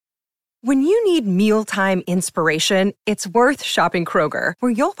When you need mealtime inspiration, it's worth shopping Kroger,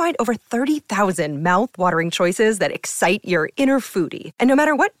 where you'll find over 30,000 mouth-watering choices that excite your inner foodie. And no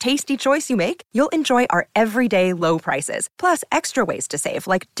matter what tasty choice you make, you'll enjoy our everyday low prices, plus extra ways to save,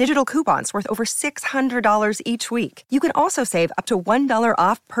 like digital coupons worth over $600 each week. You can also save up to $1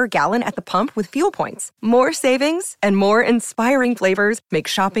 off per gallon at the pump with fuel points. More savings and more inspiring flavors make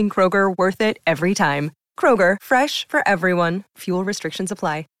shopping Kroger worth it every time. Kroger, fresh for everyone. Fuel restrictions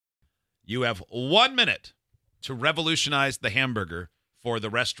apply. You have 1 minute to revolutionize the hamburger for the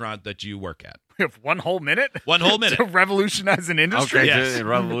restaurant that you work at. We have 1 whole minute? 1 whole minute. To revolutionize an industry? Okay, Yes. to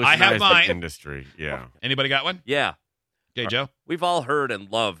revolutionize I have mine. the industry. Yeah. Anybody got one? Yeah. Okay, Joe? We've all heard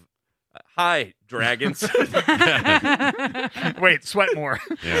and love. Hi, dragons. Wait, sweat more.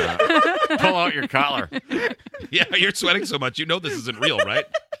 Yeah. Pull out your collar. Yeah, you're sweating so much. You know this isn't real, right?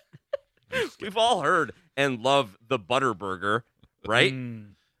 We've all heard and love the Butterburger, right?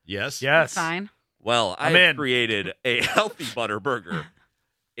 Yes. Yes. Fine. Well, I'm I've in. created a healthy Butterburger.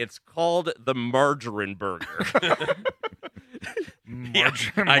 It's called the Margarine Burger. I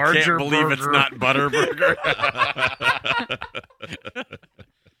can't believe it's not Butterburger.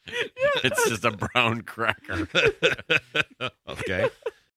 It's just a brown cracker.